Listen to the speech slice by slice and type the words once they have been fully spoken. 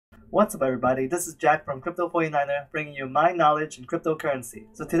What's up everybody, this is Jack from Crypto49er bringing you my knowledge in cryptocurrency.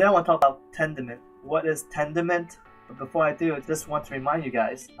 So today I want to talk about Tendermint. What is Tendermint? But before I do, I just want to remind you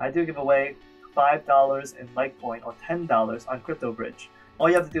guys, I do give away $5 in Litecoin or $10 on CryptoBridge. All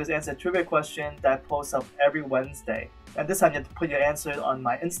you have to do is answer a trivia question that posts up every Wednesday. And this time you have to put your answer on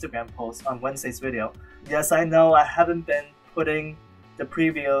my Instagram post on Wednesday's video. Yes, I know I haven't been putting the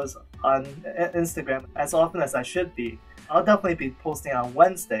previews on Instagram as often as I should be. I'll definitely be posting on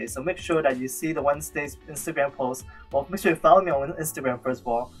Wednesday, so make sure that you see the Wednesday's Instagram post. Well, make sure you follow me on Instagram first of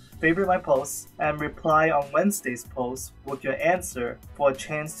all, favorite my posts, and reply on Wednesday's post with your answer for a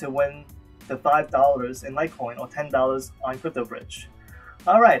chance to win the $5 in Litecoin or $10 on CryptoBridge.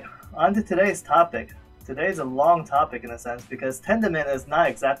 Alright, on to today's topic. Today is a long topic in a sense because Tendermint is not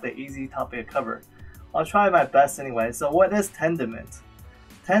exactly an easy topic to cover. I'll try my best anyway. So what is Tendermint?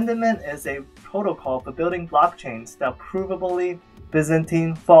 Tendermint is a protocol for building blockchains that are provably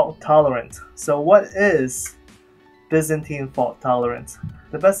Byzantine Fault Tolerant. So what is Byzantine Fault Tolerant?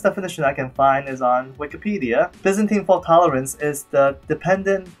 The best definition I can find is on Wikipedia. Byzantine Fault Tolerance is the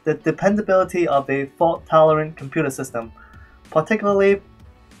dependability of a fault-tolerant computer system, particularly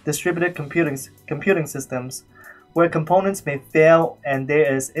distributed computing systems, where components may fail and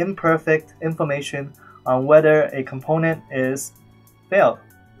there is imperfect information on whether a component is failed.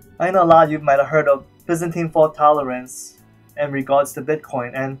 I know a lot of you might have heard of Byzantine fault tolerance in regards to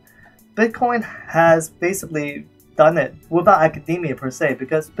Bitcoin, and Bitcoin has basically done it without academia per se,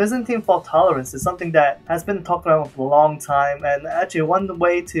 because Byzantine fault tolerance is something that has been talked around for a long time, and actually one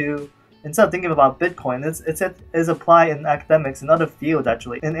way to, instead of thinking about Bitcoin, it's applied in academics and other fields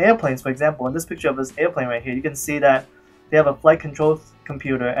actually. In airplanes, for example, in this picture of this airplane right here, you can see that they have a flight control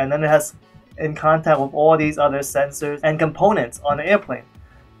computer, and then it has in contact with all these other sensors and components on the airplane.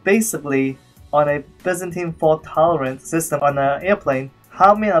 Basically, on a Byzantine fault tolerant system on an airplane,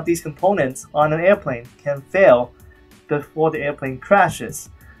 how many of these components on an airplane can fail before the airplane crashes?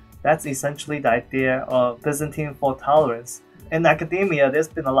 That's essentially the idea of Byzantine fault tolerance. In academia, there's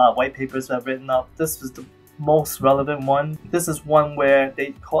been a lot of white papers that have written up. This was the most relevant one. This is one where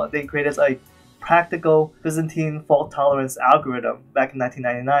they created a practical Byzantine fault tolerance algorithm back in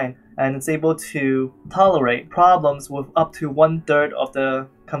 1999, and it's able to tolerate problems with up to 1/3 of the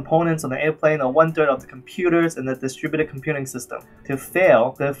components on the airplane or 1/3 of the computers in the distributed computing system to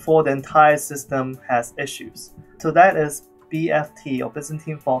fail before the entire system has issues. So that is BFT, or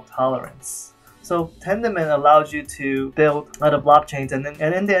Byzantine fault tolerance. So Tendermint allows you to build other blockchains, and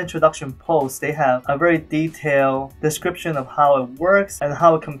in the introduction post they have a very detailed description of how it works and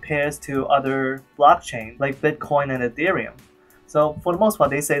how it compares to other blockchains like Bitcoin and Ethereum. So for the most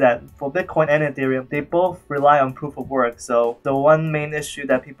part, they say that for Bitcoin and Ethereum, they both rely on proof of work. So the one main issue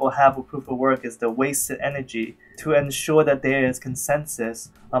that people have with proof of work is the wasted energy to ensure that there is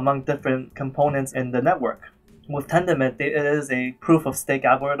consensus among different components in the network. With Tendermint, it is a proof of stake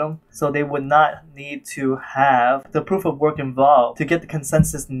algorithm, so they would not need to have the proof of work involved to get the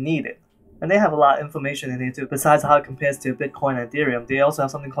consensus needed. And they have a lot of information in here too, besides how it compares to Bitcoin and Ethereum. They also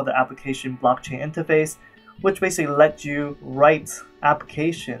have something called the application blockchain interface, which basically lets you write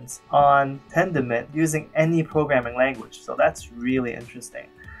applications on Tendermint using any programming language. So that's really interesting.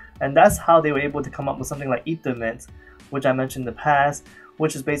 And that's how they were able to come up with something like Ethermint, which I mentioned in the past,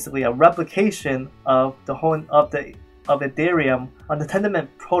 which is basically a replication of the whole of Ethereum on the Tendermint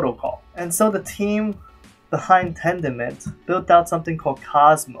protocol. And so the team behind Tendermint built out something called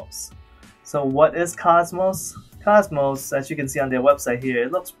Cosmos. So what is Cosmos? Cosmos, as you can see on their website here,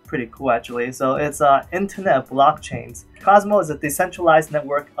 it looks pretty cool actually. So it's an internet of blockchains. Cosmos is a decentralized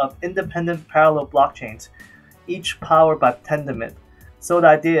network of independent parallel blockchains, each powered by Tendermint. So the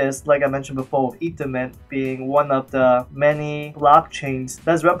idea is, like I mentioned before, with Ethermint being one of the many blockchains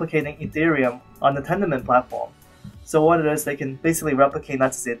that's replicating Ethereum on the Tendermint platform. So what it is, they can basically replicate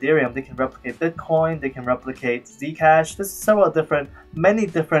not just Ethereum, they can replicate Bitcoin, they can replicate Zcash. There's many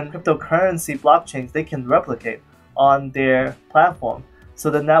different cryptocurrency blockchains they can replicate on their platform.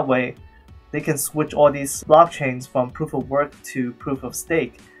 So then that way, they can switch all these blockchains from proof of work to proof of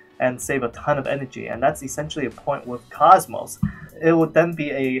stake and save a ton of energy. And that's essentially a point with Cosmos. It would then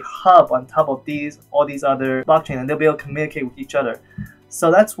be a hub on top of all these other blockchains, and they'll be able to communicate with each other.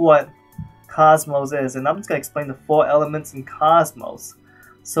 So that's what Cosmos is, and I'm just going to explain the 4 elements in Cosmos.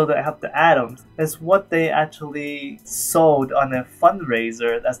 So they have the atoms. It's what they actually sold on a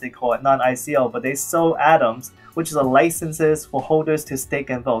fundraiser, as they call it, not ICO, but they sold atoms, which is a licenses for holders to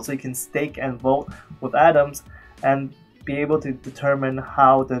stake and vote. So you can stake and vote with atoms and be able to determine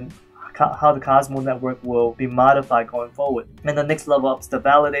how the Cosmos network will be modified going forward. And the next level up is the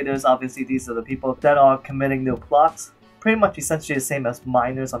validators. Obviously, these are the people that are committing new blocks pretty much essentially the same as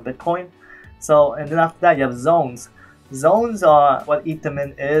miners on Bitcoin. So, and then after that you have zones. Zones are what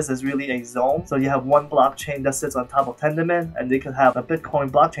Ethermint is really a zone. So you have one blockchain that sits on top of Tendermint, and they could have a Bitcoin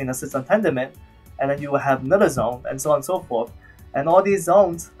blockchain that sits on Tendermint, and then you will have another zone, and so on and so forth. And all these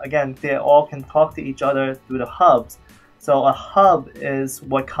zones, again, they all can talk to each other through the hubs. So a hub is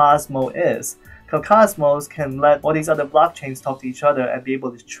what Cosmos is. So Cosmos can let all these other blockchains talk to each other and be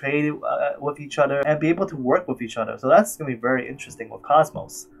able to trade with each other and be able to work with each other. So that's going to be very interesting with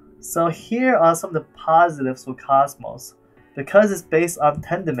Cosmos. So here are some of the positives for Cosmos. Because it's based on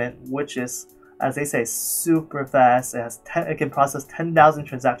Tendermint, which is, as they say, super fast. It can process 10,000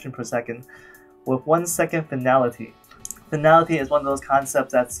 transactions per second with 1 second finality. Finality is one of those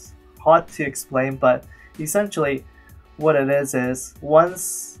concepts that's hard to explain, but essentially what it is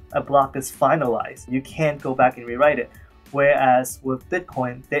once a block is finalized, you can't go back and rewrite it. Whereas with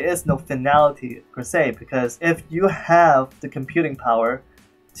Bitcoin, there is no finality per se, because if you have the computing power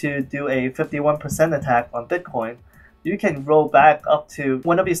to do a 51% attack on Bitcoin, you can roll back up to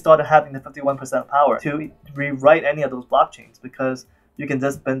whenever you started having the 51% power to rewrite any of those blockchains, because you can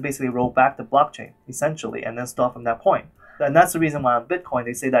just basically roll back the blockchain essentially and then start from that point. And that's the reason why on Bitcoin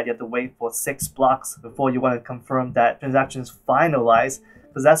they say that you have to wait for 6 blocks before you want to confirm that transaction is finalized,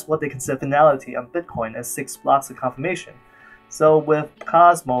 because that's what they consider finality on Bitcoin, as 6 blocks of confirmation. So with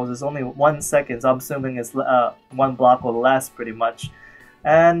Cosmos, it's only 1 second, so I'm assuming it's 1 block or less pretty much.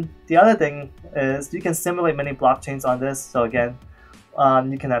 And the other thing is you can simulate many blockchains on this. So again,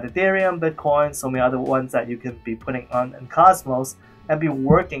 you can have Ethereum, Bitcoin, so many other ones that you can be putting on in Cosmos and be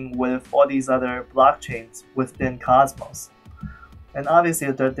working with all these other blockchains within Cosmos. And obviously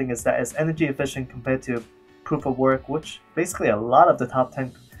the third thing is that it's energy efficient compared to proof of work, which basically a lot of the top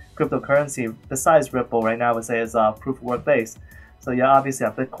 10 cryptocurrency besides Ripple right now would say is proof of work based. So you obviously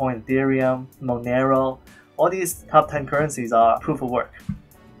have Bitcoin, Ethereum, Monero. All these top 10 currencies are proof of work.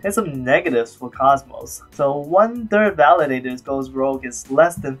 Here's some negatives for Cosmos. So 1/3 validators goes rogue is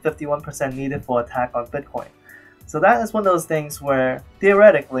less than 51% needed for attack on Bitcoin. So that is one of those things where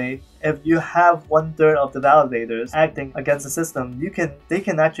theoretically, if you have 1/3 of the validators acting against the system, they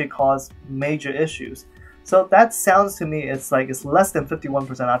can actually cause major issues. So that sounds to me it's less than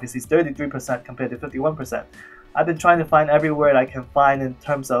 51%. Obviously it's 33% compared to 51%. I've been trying to find every word I can find in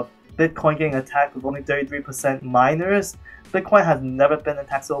terms of Bitcoin getting attacked with only 33% miners. Bitcoin has never been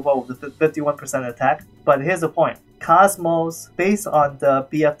attacked so far with the 51% attack. But here's the point. Cosmos, based on the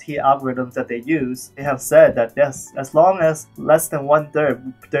BFT algorithms that they use, they have said that yes, as long as less than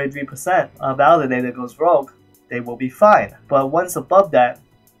 1/3, 33% validator goes rogue, they will be fine. But once above that,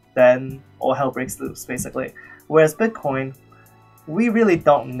 then all hell breaks loose, basically. Whereas Bitcoin, we really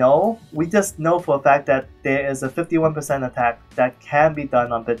don't know. We just know for a fact that there is a 51% attack that can be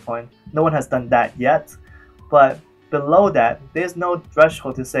done on Bitcoin. No one has done that yet. But below that, there's no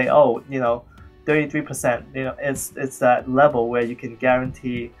threshold to say, oh, 33%, it's that level where you can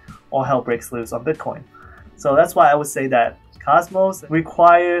guarantee all hell breaks loose on Bitcoin. So that's why I would say that Cosmos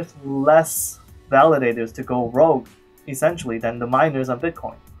requires less validators to go rogue, essentially, than the miners on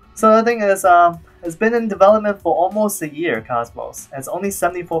Bitcoin. So the thing is, it's been in development for almost a year, Cosmos. It's only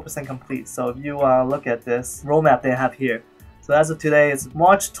 74% complete. So if you look at this roadmap they have here, so as of today, it's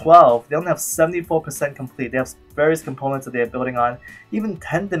March 12th. They only have 74% complete. They have various components that they're building on. Even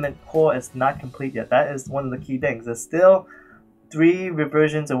Tendermint core is not complete yet. That is one of the key things. It's still 3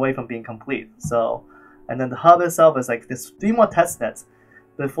 reversions away from being complete. So, and then the hub itself is there's 3 more testnets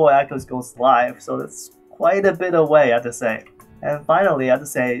before it actually goes live. So it's quite a bit away, I have to say. And finally, I have to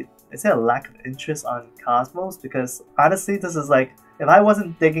say, is there a lack of interest on Cosmos? Because honestly, this is if I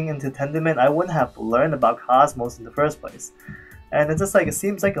wasn't digging into Tendermint, I wouldn't have learned about Cosmos in the first place. And it's just it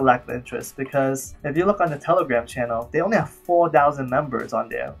seems like a lack of interest, because if you look on the Telegram channel, they only have 4,000 members on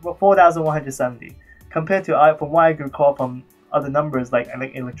there, 4,170, compared to, from what I could recall from other numbers like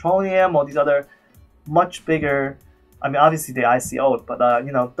Electronium or these other much bigger, I mean obviously they ICO'd, but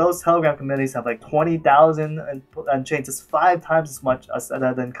those Telegram communities have 20,000 and change, just 5 times as much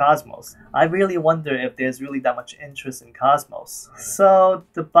than Cosmos. I really wonder if there's really that much interest in Cosmos. So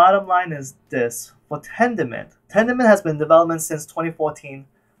the bottom line is this. For Tendermint has been in development since 2014.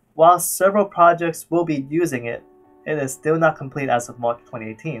 While several projects will be using it, it is still not complete as of March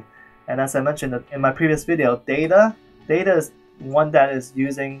 2018. And as I mentioned in my previous video, Data is one that is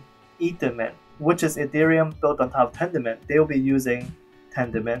using Ethermint, which is Ethereum built on top of Tendermint. They will be using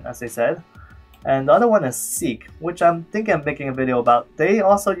Tendermint, as they said. And the other one is CEEK, which I'm thinking of making a video about. They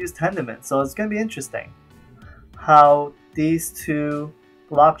also use Tendermint, so it's going to be interesting how these 2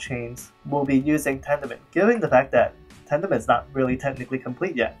 blockchains will be using Tendermint, given the fact that Tendermint is not really technically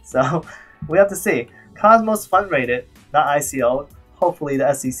complete yet. So we have to see. Cosmos fund rated not ICO. Hopefully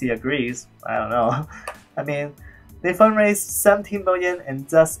the SEC agrees. I don't know. I mean, they fundraised 17 million in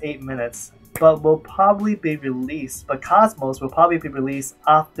just 8 minutes, but will probably be released. But Cosmos will probably be released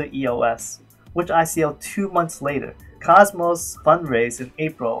after EOS, which ICO 2 months later. Cosmos fundraised in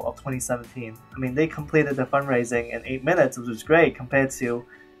April of 2017. I mean, they completed the fundraising in 8 minutes, which was great compared to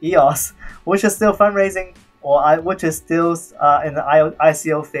EOS, which is still fundraising, or which is still in the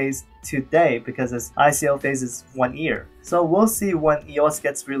ICO phase today, because its ICO phase is 1 year. So we'll see when EOS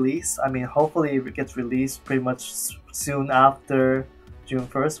gets released. I mean, hopefully it gets released pretty much soon after June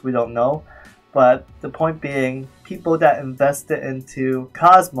 1st. We don't know. But the point being, people that invested into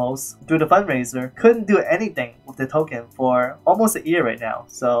Cosmos through the fundraiser couldn't do anything with the token for almost a year right now.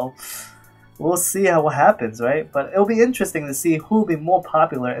 So we'll see what happens, right? But it'll be interesting to see who will be more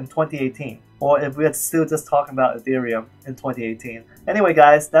popular in 2018, or if we're still just talking about Ethereum in 2018. Anyway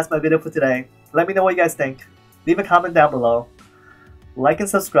guys, that's my video for today. Let me know what you guys think. Leave a comment down below. Like and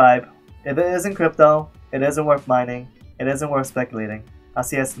subscribe. If it isn't crypto, it isn't worth mining. It isn't worth speculating. I'll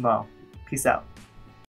see you guys tomorrow. Peace out.